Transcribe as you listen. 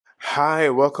Hi,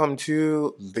 welcome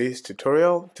to this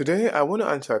tutorial. Today I want to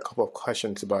answer a couple of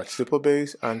questions about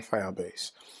Supabase and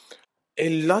Firebase.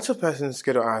 A lot of persons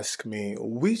get to ask me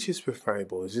which is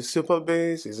preferable. Is it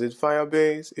Supabase? Is it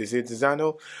Firebase? Is it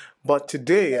Xano? But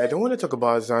today I don't want to talk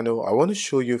about Xano. I want to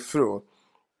show you through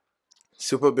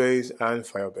Supabase and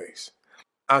Firebase.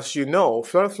 As you know,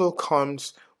 Flutterflow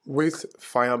comes with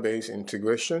Firebase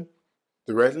integration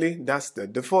directly. That's the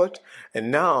default, and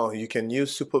now you can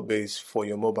use Supabase for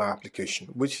your mobile application,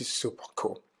 which is super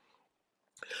cool.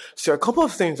 So a couple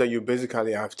of things that you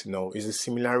basically have to know is the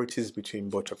similarities between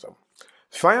both of them.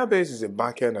 Firebase is a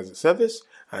backend as a service,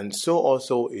 and so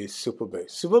also is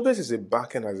Supabase. Supabase is a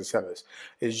backend as a service.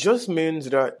 It just means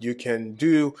that you can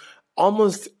do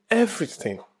almost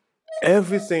everything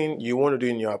you want to do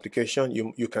in your application.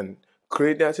 You can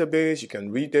create database, you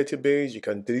can read database, you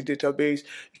can delete database,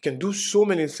 you can do so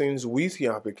many things with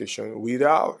your application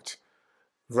without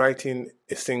writing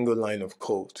a single line of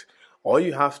code. All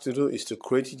you have to do is to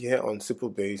create it here on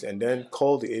Supabase and then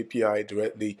call the API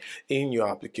directly in your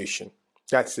application.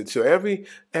 That's it. So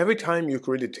every time you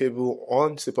create a table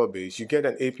on Supabase, you get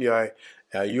an API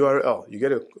URL. You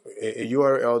get a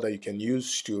URL that you can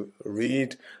use to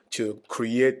read, to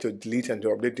create, to delete, and to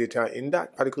update data in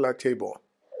that particular table.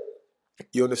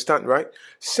 You understand, right?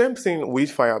 Same thing with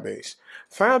Firebase.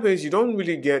 Firebase, you don't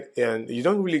really get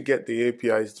the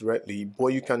APIs directly, but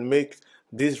you can make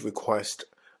this request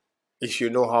if you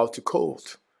know how to code.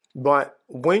 But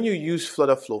when you use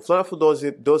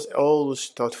Flutterflow does all the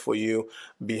stuff for you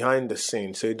behind the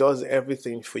scene. So it does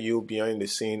everything for you behind the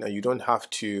scene, and you don't have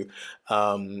to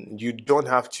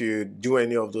do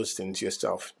any of those things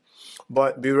yourself.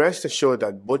 But be rest assured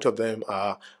that both of them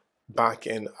are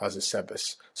backend as a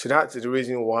service. So that's the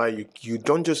reason why you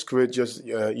don't just create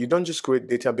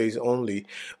database only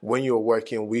when you're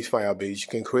working with Firebase. You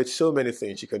can create so many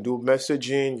things. You can do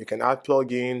messaging, you can add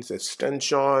plugins,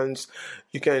 extensions,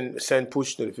 you can send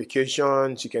push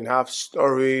notifications, you can have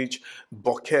storage,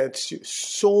 buckets,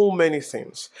 so many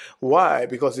things. Why?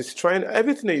 Because it's trying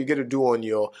everything that you get to do on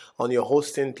your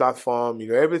hosting platform,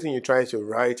 everything you try to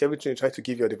write, everything you try to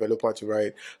give your developer to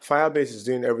write, Firebase is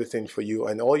doing everything for you,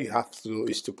 and all you have to do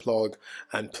is to plug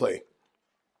and play.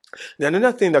 Now,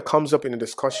 another thing that comes up in the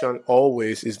discussion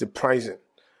always is the pricing.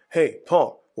 Hey,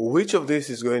 Paul, which of this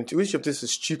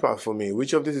is cheaper for me?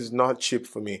 Which of this is not cheap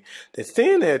for me? The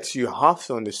thing that you have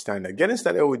to understand that getting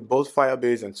started with both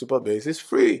Firebase and Supabase is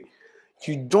free.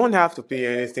 You don't have to pay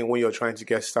anything when you're trying to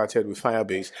get started with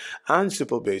Firebase and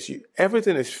Supabase.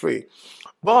 Everything is free.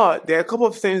 But there are a couple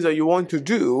of things that you want to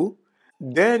do.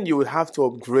 Then you will have to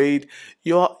upgrade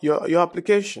your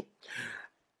application.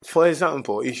 For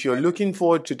example, if you're looking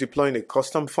forward to deploying a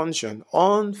custom function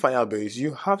on Firebase,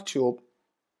 you have to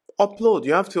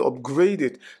upgrade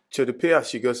it to the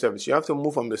pay-as-you-go service. You have to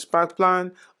move from the Spark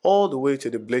plan all the way to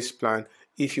the Blaze plan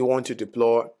if you want to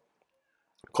deploy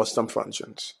custom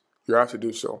functions. You have to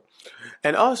do so.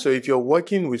 And also, if you're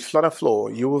working with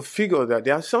Flutterflow, you will figure that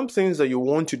there are some things that you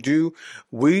want to do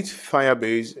with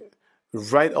Firebase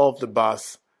right off the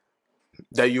bat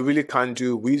that you really can't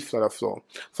do with Flutterflow.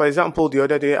 For example, the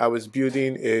other day I was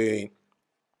building a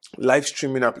live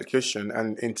streaming application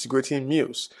and integrating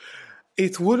Muse.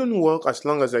 It wouldn't work as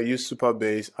long as I use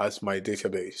Supabase as my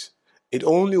database. It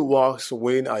only works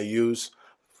when I use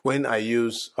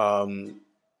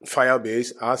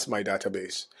Firebase as my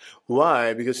database.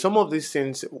 Why? Because some of these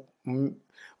things.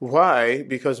 Why?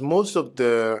 Because most of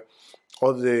the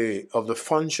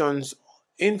functions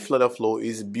in Flutterflow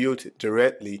is built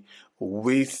directly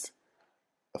with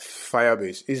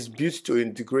Firebase. It's built to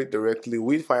integrate directly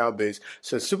with Firebase.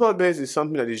 So Supabase is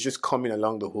something that is just coming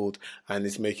along the hood and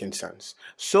it's making sense.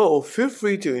 So feel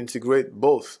free to integrate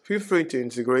both. Feel free to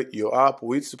integrate your app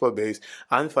with Supabase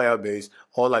and Firebase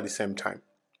all at the same time.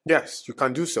 Yes, you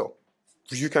can do so.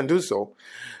 You can do so.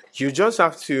 You just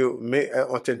have to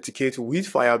authenticate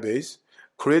with Firebase,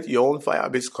 create your own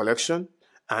Firebase collection,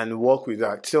 and work with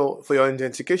that. So for your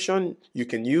authentication, you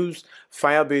can use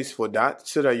Firebase for that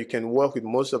so that you can work with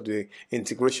most of the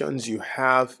integrations you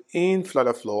have in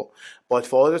Flutterflow. But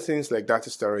for other things like data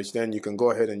storage, then you can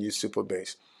go ahead and use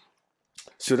Supabase.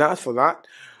 So that's for that.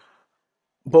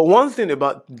 But one thing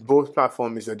about both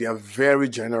platforms is that they are very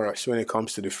generous when it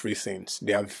comes to the free things.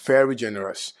 They are very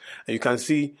generous. And you can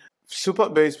see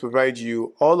Supabase provides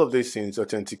you all of these things,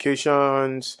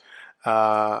 authentications,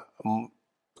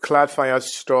 Cloudflare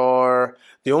Store.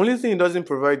 The only thing it doesn't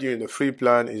provide you in the free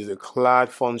plan is the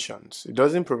cloud functions. It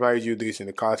doesn't provide you this in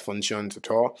the cloud functions at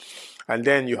all. And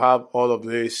then you have all of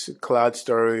this cloud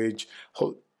storage,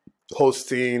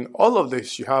 hosting, all of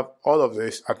this. You have all of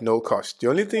this at no cost. The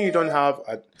only thing you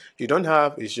don't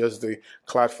have is just the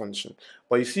cloud function.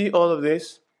 But you see all of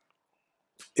this.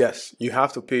 Yes, you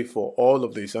have to pay for all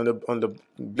of this on the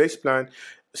base plan,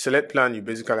 select plan. You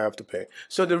basically have to pay.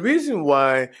 So the reason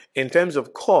why, in terms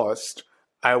of cost,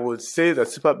 I would say that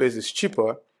Supabase is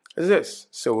cheaper is this.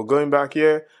 So we're going back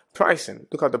here. Pricing.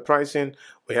 Look at the pricing.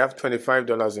 We have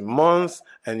 $25 a month,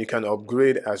 and you can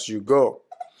upgrade as you go.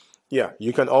 Yeah,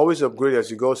 you can always upgrade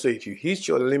as you go. So if you hit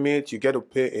your limit, you get to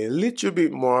pay a little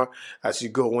bit more as you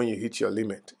go when you hit your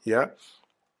limit. Yeah.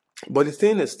 But the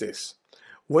thing is this.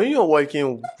 When you're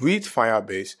working with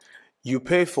Firebase, you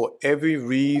pay for every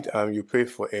read and you pay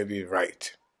for every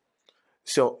write.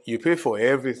 So you pay for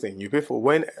everything. You pay for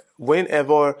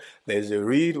whenever there's a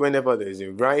read, whenever there's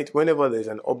a write, whenever there's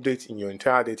an update in your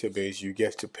entire database, you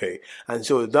get to pay. And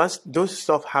so those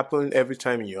stuff happen every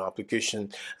time in your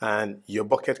application, and your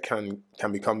bucket can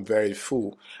become very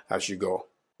full as you go.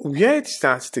 Where it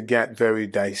starts to get very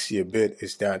dicey a bit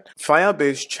is that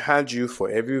Firebase charge you for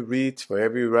every read, for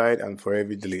every write, and for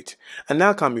every delete. And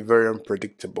that can be very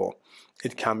unpredictable.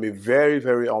 It can be very,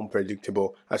 very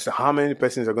unpredictable as to how many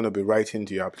persons are going to be writing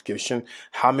to your application,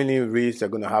 how many reads are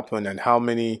going to happen, and how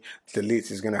many deletes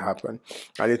is going to happen.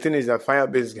 And the thing is that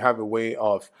Firebase have a way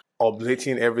of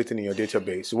updating everything in your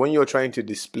database. When you're trying to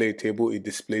display a table, it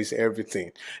displays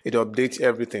everything. It updates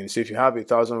everything. So if you have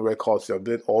 1,000 records, it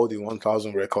updates all the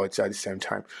 1,000 records at the same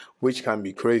time, which can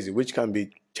be crazy, which can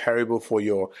be terrible for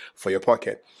your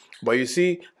pocket. But you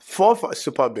see, for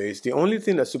Supabase, the only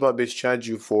thing that Supabase charge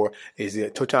you for is the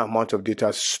total amount of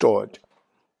data stored.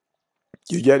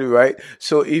 You get it, right?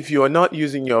 So if you're not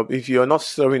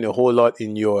storing a whole lot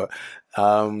in your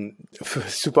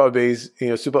Supabase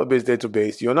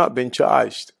database, you're not being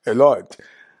charged a lot.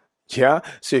 Yeah,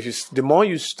 so the more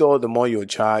you store, the more you're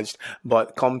charged.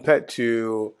 But compared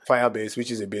to Firebase,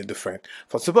 which is a bit different,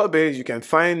 for Supabase,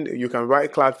 you can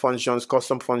write cloud functions,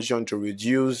 custom function to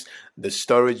reduce the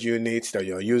storage units that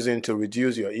you're using, to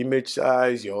reduce your image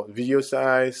size, your video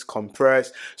size,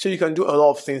 compress. So you can do a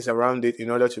lot of things around it in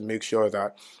order to make sure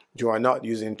that you are not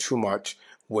using too much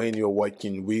when you're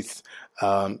working with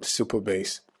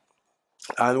Supabase.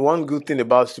 And one good thing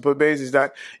about Supabase is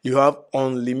that you have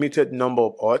unlimited number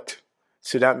of auth.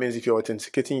 So that means if you're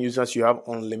authenticating users, you have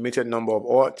unlimited number of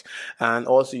auth, and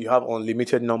also you have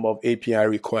unlimited number of API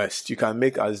requests. You can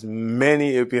make as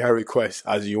many API requests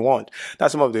as you want.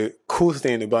 That's some of the cool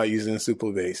thing about using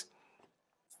Supabase.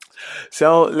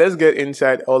 So let's get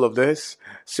inside all of this.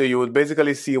 So you will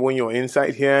basically see when you're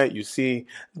inside here, you see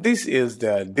this is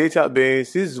the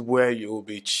database. This is where you will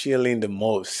be chilling the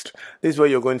most. This is where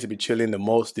you're going to be chilling the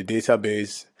most, the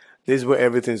database. This is where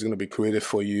everything is going to be created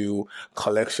for you,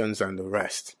 collections and the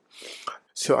rest.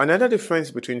 So another difference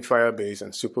between Firebase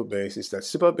and Supabase is that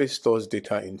Supabase stores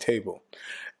data in table.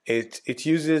 It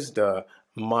uses the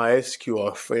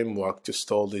MySQL framework to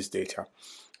store this data.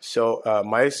 So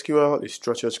MySQL is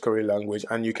structured query language,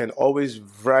 and you can always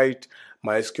write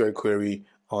MySQL query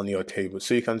on your table.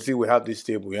 So you can see we have this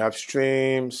table, we have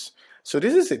streams. So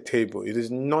this is a table. It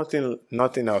is nothing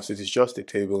else. It is just a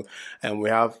table, and we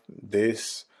have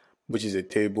this, which is a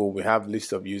table. We have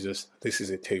list of users. This is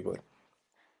a table.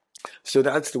 So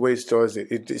that's the way it stores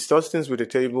it. It stores things with a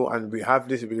table, and we have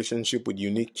this relationship with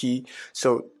unique key.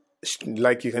 So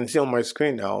like you can see on my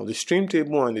screen now, the stream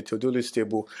table and the to-do list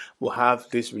table will have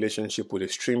this relationship with a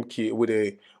stream key, with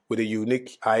a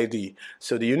unique ID.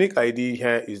 So the unique ID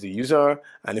here is the user,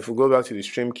 and if we go back to the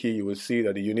stream key, you will see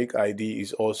that the unique ID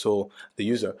is also the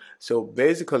user. So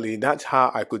basically, that's how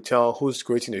I could tell who's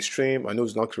creating a stream and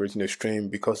who's not creating a stream,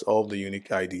 because of the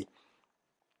unique ID.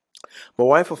 But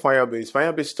why for Firebase?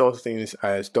 Firebase stores things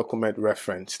as document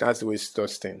reference. That's the way it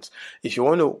stores things. If you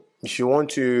want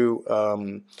to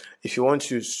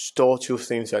store two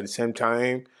things at the same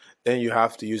time, then you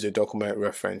have to use a document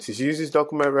reference. It uses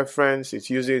document reference. It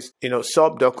uses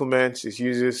sub documents. It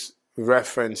uses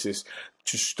references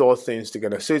to store things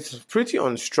together. So it's pretty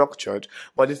unstructured.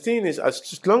 But the thing is,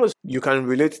 as long as you can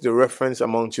relate the reference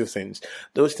among two things,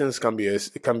 those things can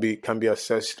be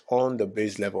assessed on the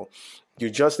base level. You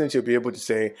just need to be able to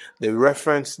say the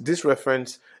reference, this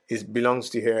reference belongs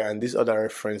to here, and this other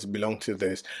reference belongs to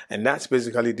this, and that's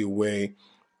basically the way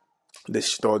they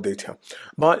store data.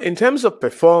 But in terms of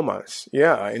performance,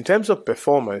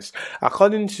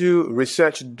 according to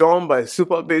research done by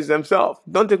Supabase themselves,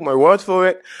 don't take my word for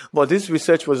it, but this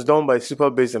research was done by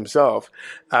Supabase themselves.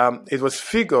 It was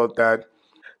figured that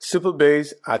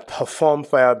Supabase outperformed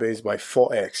Firebase by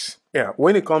 4x. Yeah,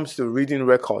 when it comes to reading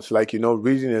records, like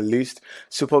reading a list,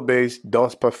 Supabase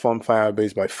does perform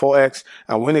Firebase by 4x.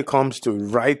 And when it comes to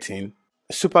writing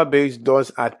Supabase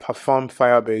does outperform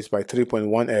Firebase by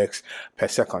 3.1x per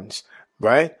second,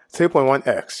 right?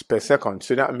 3.1x per second.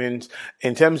 So that means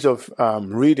in terms of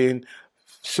reading,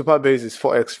 Supabase is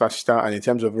 4x faster, and in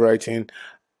terms of writing,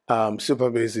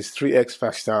 Supabase is 3x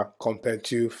faster compared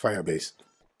to Firebase.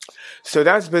 So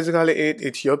that's basically it.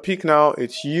 It's your pick now.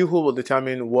 It's you who will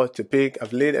determine what to pick.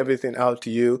 I've laid everything out to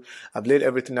you. I've laid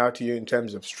everything out to you in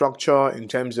terms of structure, in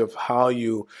terms of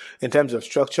in terms of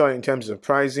structure, in terms of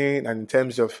pricing, and in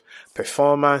terms of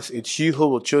performance. It's you who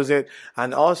will choose it.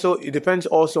 And also, it depends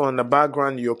also on the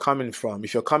background you're coming from.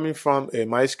 If you're coming from a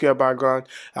MySQL background,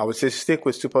 I would say stick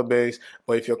with Supabase.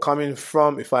 But if you're coming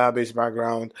from a Firebase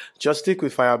background, just stick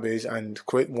with Firebase and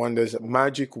create wonders,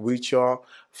 magic with your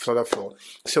Flutterflow.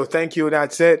 So thank you.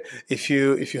 That's it. If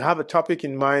you have a topic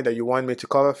in mind that you want me to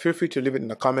cover, feel free to leave it in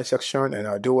the comment section and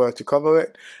I'll do well to cover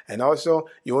it. And also,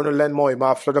 you want to learn more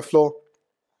about Flutterflow,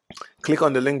 click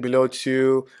on the link below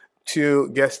to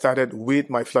get started with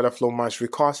my Flutterflow mastery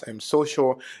course. I'm so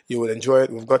sure you will enjoy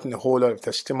it. We've gotten a whole lot of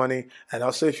testimony. And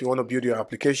also, if you want to build your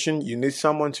application, you need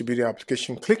someone to build your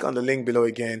application, click on the link below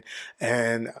again,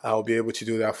 and I'll be able to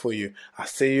do that for you. I'll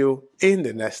see you in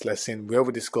the next lesson where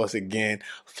we discuss again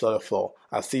Flutterflow.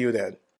 I'll see you then.